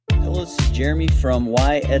This is Jeremy from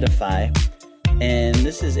Why Edify, and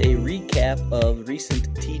this is a recap of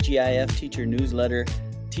recent TGIF teacher newsletter,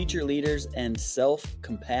 Teacher Leaders and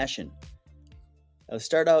Self-Compassion. I'll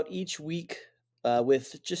start out each week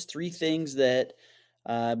with just 3 things that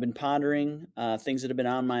I've been pondering, things that have been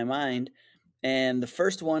on my mind. And the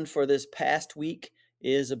first one for this past week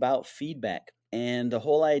is about feedback and the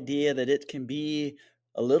whole idea that it can be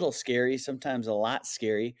a little scary, sometimes a lot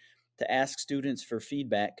scary, to ask students for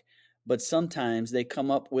feedback, but sometimes they come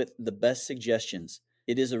up with the best suggestions.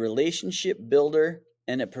 It is a relationship builder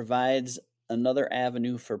and it provides another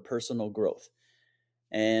avenue for personal growth.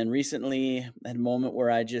 And recently I had a moment where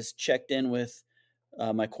I just checked in with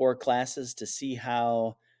my core classes to see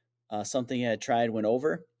how something I had tried went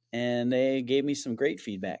over, and they gave me some great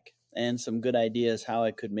feedback and some good ideas how I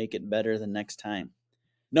could make it better the next time.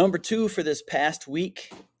 Number 2 for this past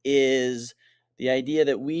week is the idea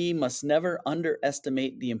that we must never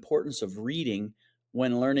underestimate the importance of reading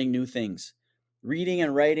when learning new things. Reading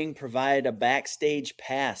and writing provide a backstage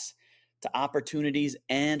pass to opportunities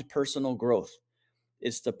and personal growth.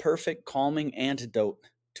 It's the perfect calming antidote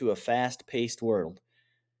to a fast-paced world.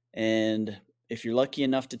 And if you're lucky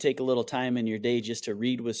enough to take a little time in your day just to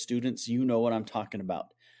read with students, you know what I'm talking about.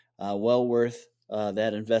 Well worth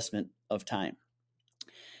that investment of time.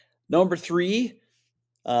 Number 3,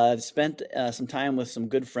 I've spent some time with some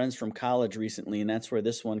good friends from college recently, and that's where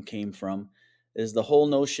this one came from, is the whole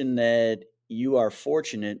notion that you are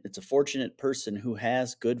fortunate. It's a fortunate person who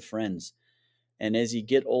has good friends. And as you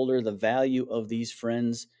get older, the value of these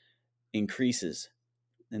friends increases.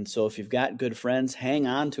 And so if you've got good friends, hang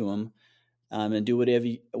on to them and do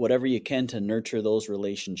whatever you can to nurture those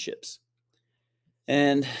relationships.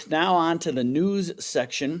 And now on to the news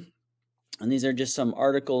section. And these are just some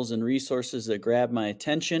articles and resources that grab my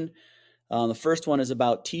attention. The first one is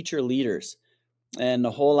about teacher leaders and the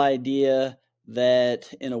whole idea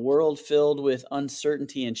that in a world filled with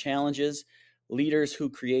uncertainty and challenges, leaders who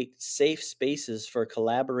create safe spaces for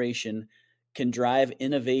collaboration can drive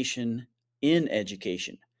innovation in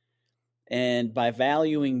education. And by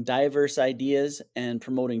valuing diverse ideas and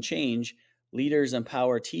promoting change, leaders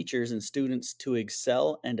empower teachers and students to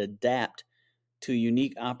excel and adapt to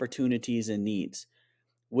unique opportunities and needs,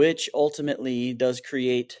 which ultimately does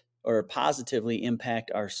create or positively impact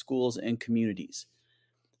our schools and communities.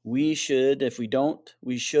 We should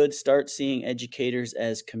start seeing educators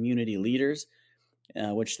as community leaders,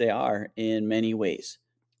 which they are in many ways.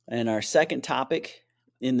 And our second topic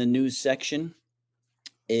in the news section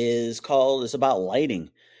is about lighting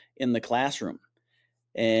in the classroom.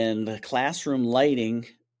 And the classroom lighting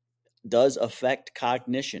does affect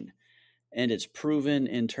cognition. And it's proven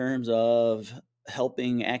in terms of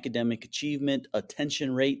helping academic achievement,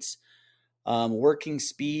 attention rates, working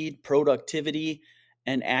speed, productivity,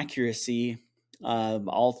 and accuracy,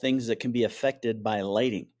 all things that can be affected by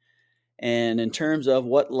lighting. And in terms of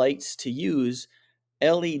what lights to use,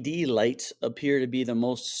 LED lights appear to be the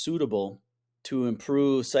most suitable to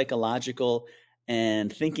improve psychological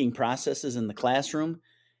and thinking processes in the classroom,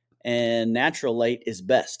 and natural light is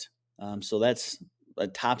best. So that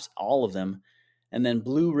tops all of them. And then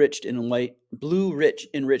blue-rich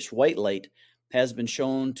enriched white light has been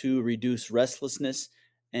shown to reduce restlessness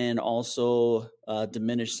and also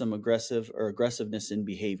diminish some aggressiveness in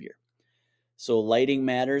behavior. So lighting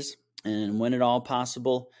matters, and when at all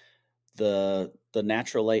possible, the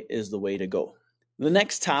natural light is the way to go. The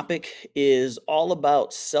next topic is all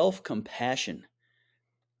about self-compassion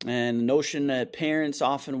and the notion that parents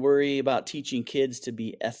often worry about teaching kids to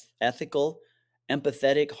be ethical,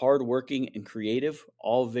 empathetic, hardworking, and creative,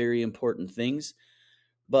 all very important things.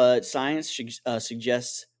 But science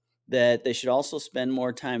suggests that they should also spend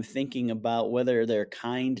more time thinking about whether they're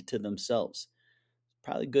kind to themselves.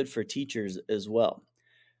 Probably good for teachers as well.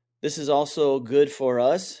 This is also good for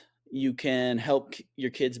us. You can help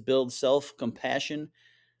your kids build self-compassion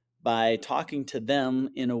by talking to them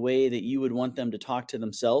in a way that you would want them to talk to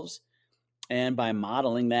themselves, and by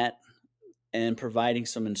modeling that and providing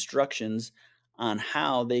some instructions on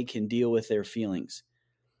how they can deal with their feelings.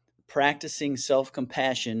 Practicing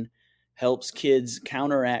self-compassion helps kids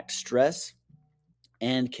counteract stress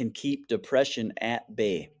and can keep depression at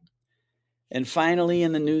bay. And finally,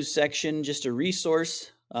 in the news section, just a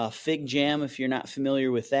resource, FigJam, if you're not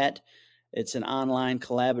familiar with that. It's an online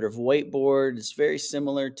collaborative whiteboard. It's very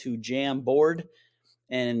similar to Jamboard.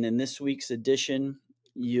 And in this week's edition,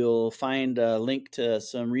 you'll find a link to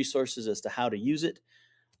some resources as to how to use it,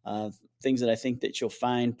 things that I think that you'll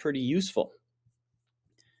find pretty useful.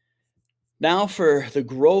 Now for the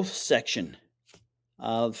growth section.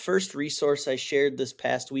 The first resource I shared this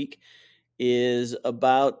past week is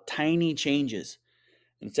about tiny changes.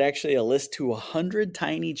 It's actually a list to 100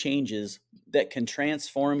 tiny changes that can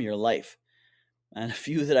transform your life. And a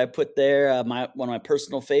few that I put there, one of my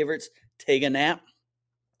personal favorites: take a nap,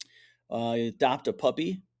 adopt a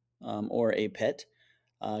puppy or a pet,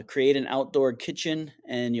 create an outdoor kitchen,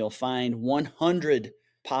 and you'll find 100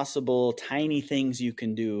 possible tiny things you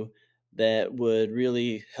can do that would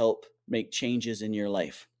really help make changes in your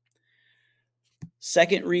life.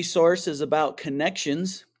 Second resource is about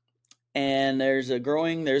connections, and there's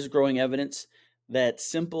growing evidence that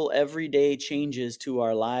simple everyday changes to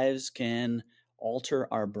our lives can alter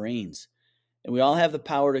our brains. And we all have the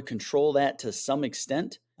power to control that to some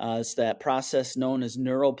extent. It's that process known as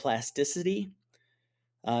neuroplasticity.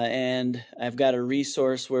 And I've got a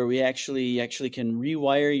resource where we actually can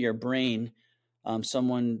rewire your brain.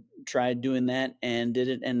 Someone tried doing that and did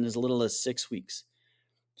it in as little as 6 weeks.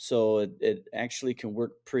 So it actually can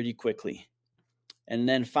work pretty quickly. And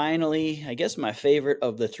then finally, I guess my favorite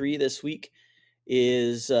of the three this week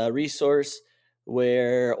is a resource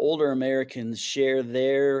where older Americans share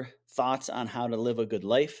their thoughts on how to live a good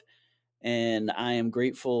life. And I am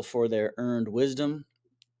grateful for their earned wisdom.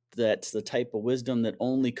 That's the type of wisdom that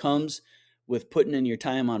only comes with putting in your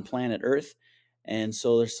time on planet Earth. And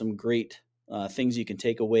so there's some great things you can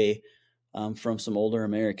take away from some older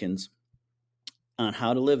Americans on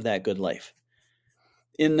how to live that good life.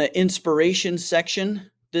 In the inspiration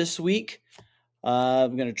section this week,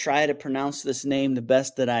 I'm going to try to pronounce this name the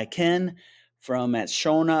best that I can, from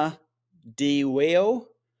Shona Deweo,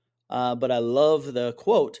 but I love the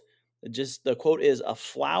quote. The quote is, "A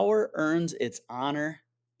flower earns its honor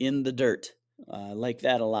in the dirt." I like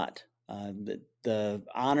that a lot. The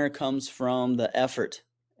honor comes from the effort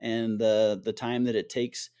and the time that it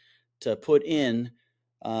takes to put in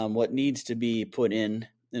what needs to be put in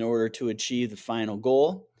order to achieve the final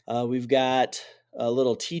goal. We've got a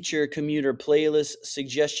little teacher commuter playlist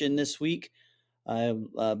suggestion this week.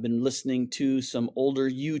 I've been listening to some older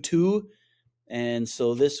U2, and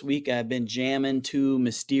so this week I've been jamming to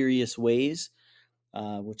Mysterious Ways,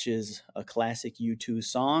 which is a classic U2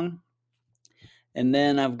 song. And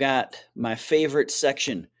then I've got my favorite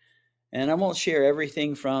section, and I won't share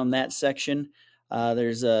everything from that section.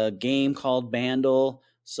 There's a game called Bandle.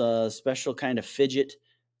 It's a special kind of fidget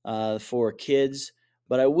for kids,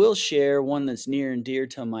 but I will share one that's near and dear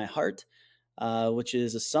to my heart, which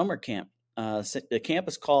is a summer camp. The camp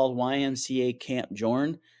is called YMCA Camp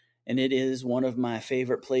Jorn, and it is one of my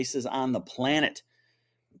favorite places on the planet.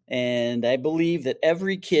 And I believe that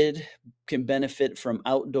every kid can benefit from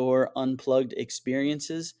outdoor unplugged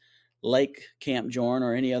experiences like Camp Jorn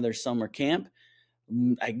or any other summer camp.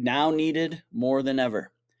 I now needed more than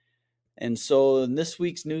ever. And so in this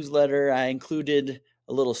week's newsletter, I included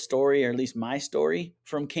a little story, or at least my story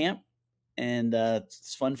from camp. And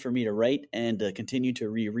it's fun for me to write and to continue to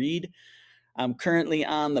reread. I'm currently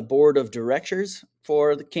on the board of directors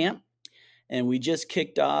for the camp, and we just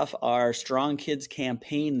kicked off our Strong Kids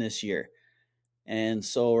campaign this year. And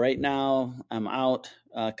so right now I'm out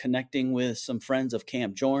connecting with some friends of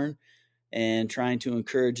Camp Jorn and trying to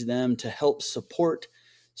encourage them to help support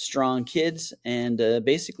Strong Kids and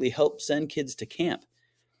basically help send kids to camp.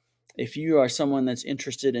 If you are someone that's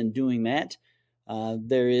interested in doing that,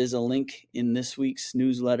 there is a link in this week's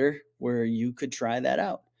newsletter where you could try that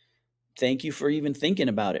out. Thank you for even thinking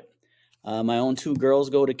about it. My own two girls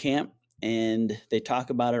go to camp, and they talk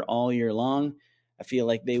about it all year long. I feel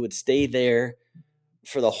like they would stay there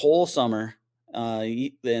for the whole summer,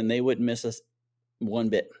 and they wouldn't miss us one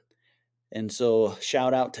bit. And so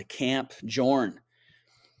shout out to Camp Jorn.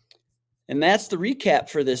 And that's the recap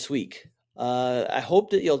for this week. I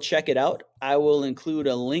hope that you'll check it out. I will include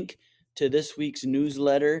a link to this week's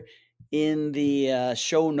newsletter in the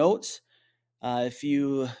show notes. If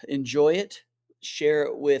you enjoy it, share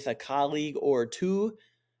it with a colleague or two.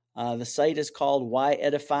 The site is called Why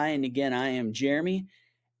Edify. And again, I am Jeremy,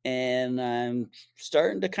 and I'm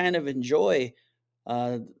starting to kind of enjoy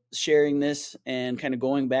sharing this and kind of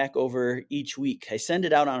going back over each week. I send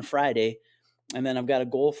it out on Friday, and then I've got a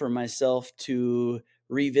goal for myself to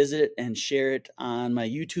revisit it and share it on my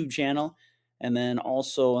YouTube channel and then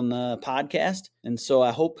also on the podcast. And so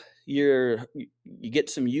I hope you get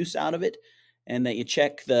some use out of it and that you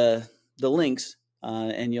check the links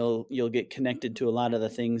and you'll get connected to a lot of the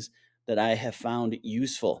things that I have found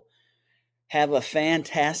useful. Have a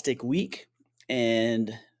fantastic week,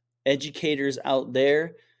 and educators out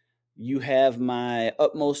there, you have my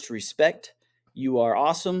utmost respect. You are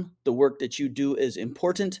awesome. The work that you do is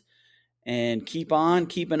important, and keep on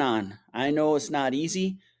keeping on. I know it's not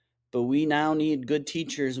easy, but we now need good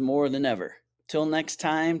teachers more than ever. Till next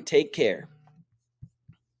time, take care.